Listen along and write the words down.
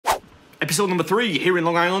Episode number 3 here in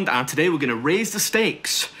Long Island, and today we're going to raise the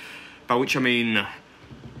stakes. By which I mean, I'm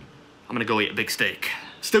going to go eat a big steak.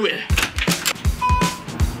 Let's do it.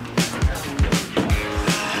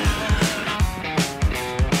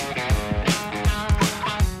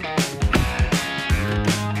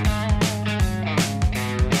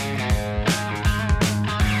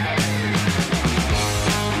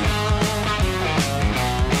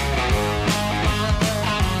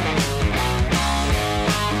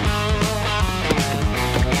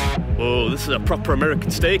 Whoa, this is a proper American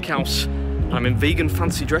steakhouse. I'm in vegan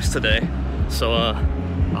fancy dress today, so I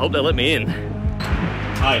hope they let me in.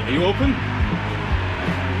 Hi, are you open?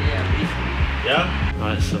 Yeah. Yeah?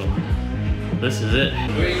 Alright, so this is it.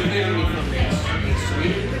 Where are you living me from?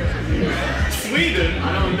 Sweden? Sweden? I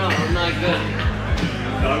don't know, I'm not good.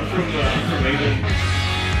 No, I'm from England.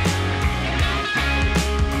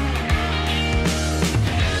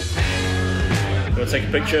 You want to take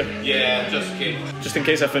a picture? Yeah, just in case. Just in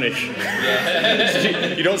case I finish.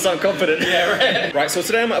 Yeah. You don't sound confident. Yeah, right. Right, so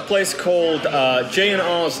today I'm at a place called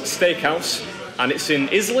J&R's Steakhouse, and it's in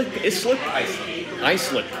Islip? Islip.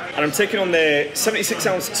 And I'm taking on their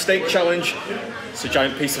 76-ounce steak challenge. It's a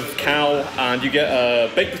giant piece of cow, and you get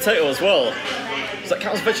a baked potato as well. Does that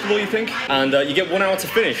count as a vegetable, you think? And you get 1 hour to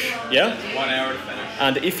finish, yeah? 1 hour to finish.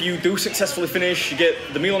 And if you do successfully finish, you get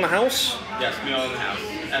the meal in the house? Yes, meal in the house.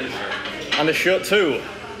 And the shirt. And the shirt too.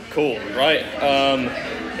 Cool, right.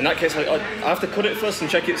 In that case, I have to cut it first and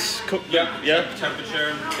check it's cooked. Yeah, yeah. check the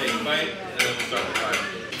temperature, take a bite, and then we'll start the fire.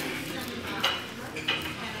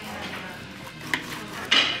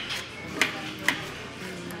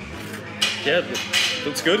 Yeah,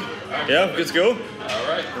 looks good. Right, yeah, good to go. All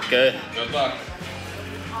right. Okay. Good luck.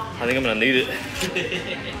 I think I'm gonna need it.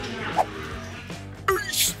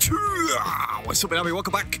 What's up, everybody?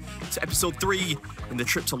 Welcome back to episode 3 in the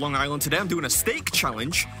trip to Long Island. Today I'm doing a steak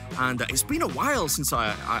challenge, and it's been a while since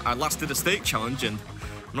I last did a steak challenge, and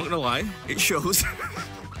I'm not gonna lie, it shows.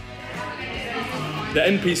 The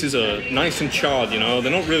end pieces are nice and charred, you know.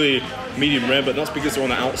 They're not really medium rare, but that's because they're on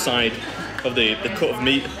the outside of the cut of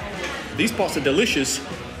meat. These parts are delicious.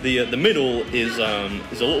 The middle is a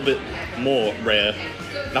little bit more rare.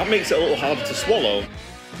 That makes it a little harder to swallow.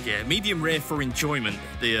 Yeah, medium rare for enjoyment.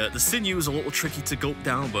 The sinew is a little tricky to gulp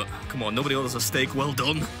down, but come on, nobody orders a steak well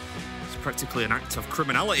done. It's practically an act of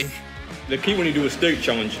criminality. The key when you do a steak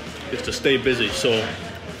challenge is to stay busy, so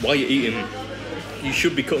while you're eating, you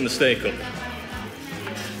should be cutting the steak up.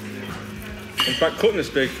 In fact, cutting the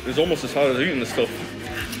steak is almost as hard as eating the stuff.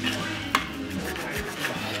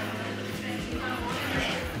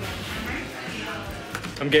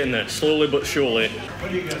 I'm getting there, slowly but surely. What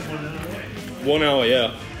do you got, 1 hour? 1 hour,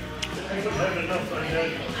 yeah. I don't have enough on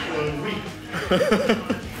that for a week.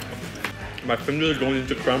 My fingers are going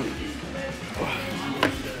into cramp.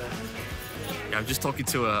 Yeah, I'm just talking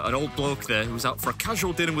to an old bloke there who was out for a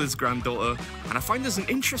casual dinner with his granddaughter, and I find there's an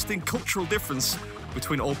interesting cultural difference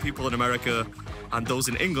between old people in America and those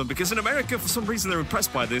in England, because in America, for some reason, they're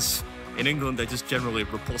impressed by this. In England, they're just generally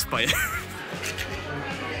repulsed by it.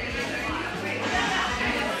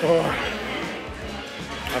 Oh.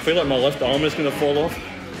 I feel like my left arm is going to fall off.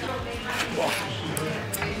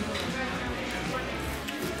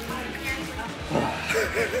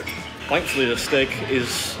 Thankfully, the steak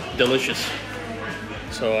is delicious,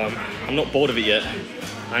 so I'm not bored of it yet.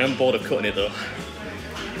 I am bored of cutting it though.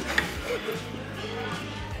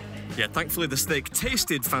 Yeah, thankfully the steak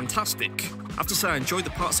tasted fantastic. I have to say I enjoyed the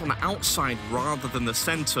parts on the outside rather than the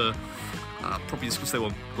centre. Probably just because they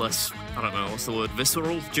were less, I don't know, what's the word,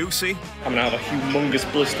 visceral, juicy. I'm gonna have a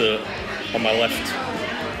humongous blister on my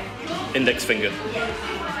left index finger.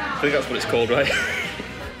 I think that's what it's called, right?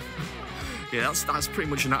 Yeah, that's pretty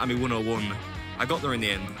much Anatomy 101. I got there in the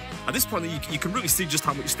end. At this point, you can really see just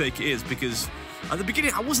how much steak it is, because at the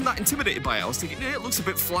beginning, I wasn't that intimidated by it. I was thinking, yeah, it looks a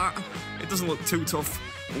bit flat, it doesn't look too tough.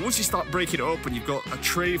 But once you start breaking it up and you've got a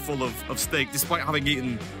tray full of steak, despite having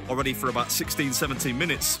eaten already for about 16, 17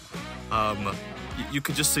 minutes, you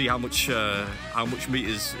can just see how much meat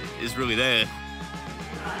is really there.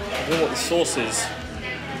 I don't know what the sauce is,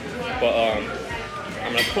 but I'm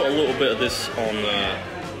gonna put a little bit of this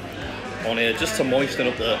on here just to moisten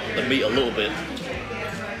up the meat a little bit.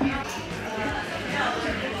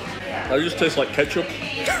 That just tastes like ketchup.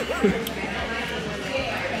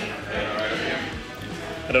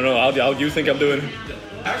 I don't know. How do you think I'm doing?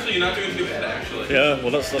 Actually, you're not doing too bad. Actually. Yeah.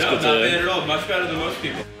 Well, that's good. No, not bad at all. Much better than most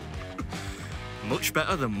people. Much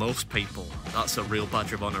better than most people. That's a real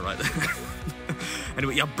badge of honor right there.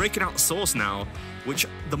 Anyway, yeah, I'm breaking out the sauce now, which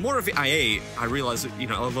the more of it I ate, I realized that, you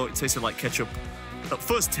know, although it tasted like ketchup, at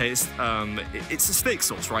first taste, it's a steak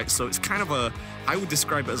sauce, right? So it's kind of I would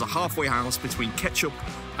describe it as a halfway house between ketchup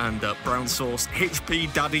and brown sauce,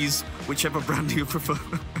 HP, Daddy's, whichever brand you prefer.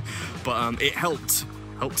 But it helped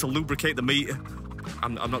to lubricate the meat.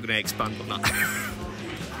 I'm not going to expand on that.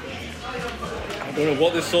 I don't know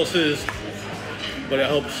what this sauce is, but it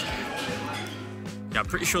helps. Yeah, I'm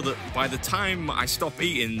pretty sure that by the time I stop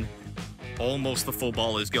eating, almost the full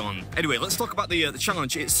ball is gone. Anyway, let's talk about the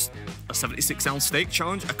challenge. It's a 76-ounce steak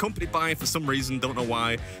challenge, accompanied by, for some reason, don't know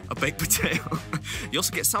why, a baked potato. You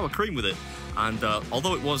also get sour cream with it. And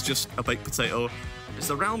although it was just a baked potato, it's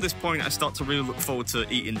around this point I start to really look forward to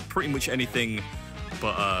eating pretty much anything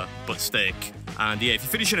but steak. And yeah, if you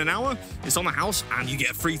finish in an hour, it's on the house, and you get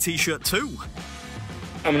a free t-shirt too.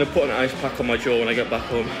 I'm gonna put an ice pack on my jaw when I get back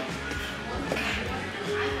home.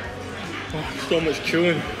 Oh, so much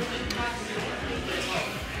chewing.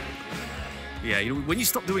 Yeah, you know, when you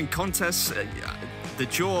stop doing contests, the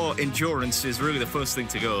jaw endurance is really the first thing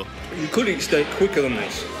to go. You could eat steak quicker than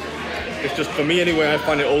this. It's just, for me anyway, I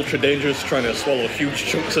find it ultra dangerous trying to swallow huge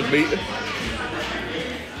chunks of meat.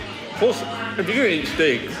 Plus, if you're gonna eat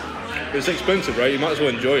steak, it's expensive, right? You might as well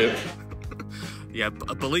enjoy it. Yeah,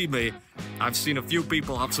 believe me, I've seen a few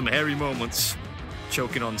people have some hairy moments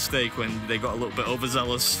choking on steak when they got a little bit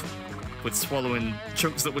overzealous with swallowing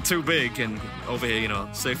chunks that were too big, and over here, you know,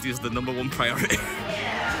 safety is the #1 priority.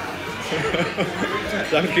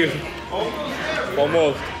 Thank you.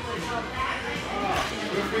 Almost.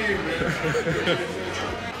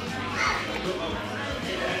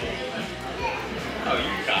 Oh,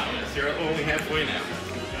 you got this. You're only halfway now.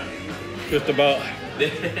 Just about.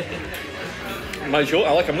 My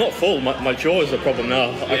jaw, I'm not full, my jaw is the problem now.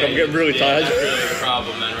 I'm getting really tired. That's really the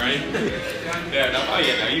problem then, right? Yeah, no, oh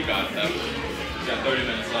yeah, now you got it though. You got 30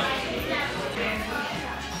 minutes left.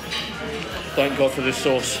 Thank God for this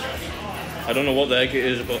sauce. I don't know what the heck it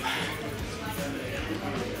is, but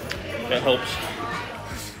it helps.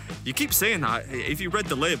 You keep saying that. If you read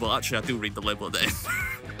the label, actually I do read the label there.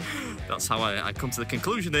 That's how I come to the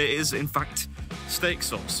conclusion that it is, in fact, steak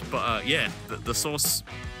sauce. But yeah, the sauce,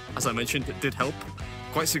 as I mentioned, it did help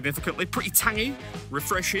quite significantly. Pretty tangy,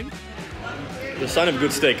 refreshing. The sign of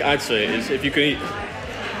good steak, I'd say, is if you can eat,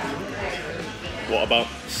 what, about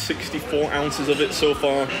 64 ounces of it so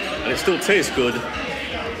far, and it still tastes good,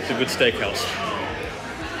 it's a good steakhouse.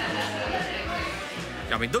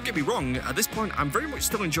 I mean, don't get me wrong, at this point, I'm very much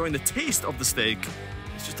still enjoying the taste of the steak.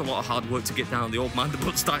 It's just a lot of hard work to get down. The old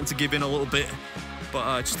mandible starting to give in a little bit.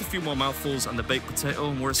 But just a few more mouthfuls and the baked potato,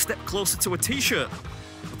 and we're a step closer to a t-shirt.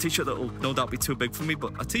 A t-shirt that will no doubt be too big for me,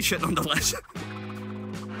 but a t-shirt nonetheless.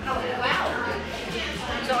 Oh, wow.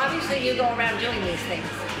 So obviously you go around doing these things.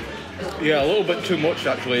 Yeah, a little bit too much,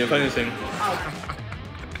 actually, if anything. Oh.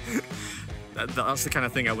 That's the kind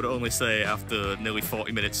of thing I would only say after nearly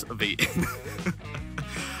 40 minutes of eating.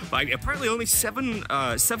 But apparently only seven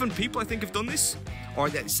people, I think, have done this. Or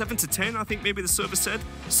 7 to 10, I think maybe the server said.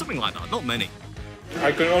 Something like that, not many.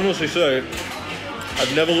 I can honestly say,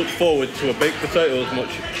 I've never looked forward to a baked potato as much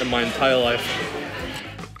in my entire life.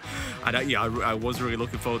 And yeah, I was really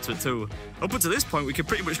looking forward to it too. Up until this point, we could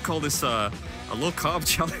pretty much call this a low-carb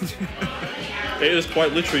challenge. It is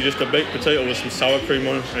quite literally just a baked potato with some sour cream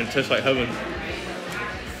on it, and it tastes like heaven.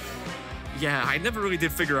 Yeah, I never really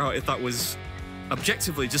did figure out if that was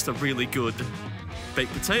objectively just a really good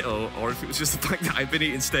baked potato, or if it was just the fact that I've been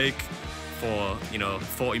eating steak for,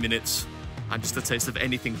 40 minutes, and just the taste of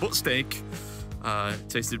anything but steak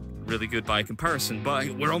tasted really good by comparison. But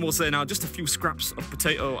we're almost there now, just a few scraps of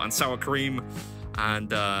potato and sour cream,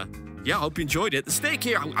 and yeah, I hope you enjoyed it. The steak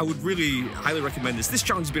here, I would really highly recommend this. This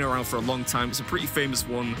challenge has been around for a long time. It's a pretty famous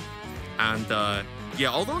one, and yeah,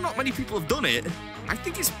 although not many people have done it, I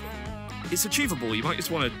think it's achievable. You might just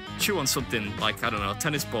want to chew on something like, I don't know, a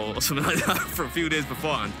tennis ball or something like that for a few days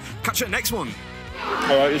beforehand. Catch you at the next one.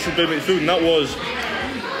 All right, this is BeardMeatsFood, and that was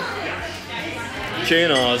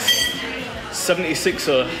J&R's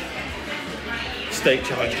 76er steak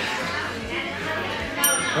challenge.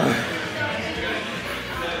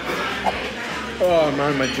 Oh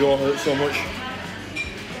man, my jaw hurts so much.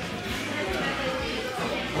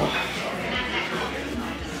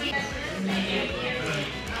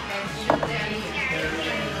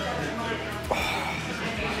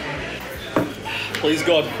 Please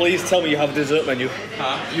God, please tell me you have a dessert menu.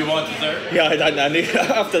 Huh? You want dessert? Yeah, I need,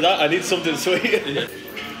 after that I need something sweet.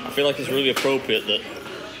 I feel like it's really appropriate that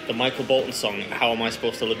the Michael Bolton song, How Am I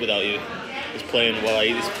Supposed to Live Without You, is playing while I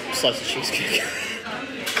eat this slice of cheesecake.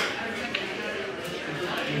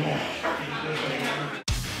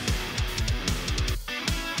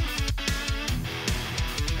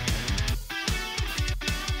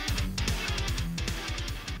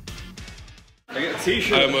 I got a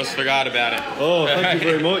t-shirt. I almost forgot about it. Oh, thank you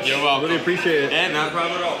very much. You're welcome. Really appreciate it. Yeah, not a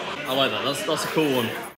problem at all. I like that. That's a cool one.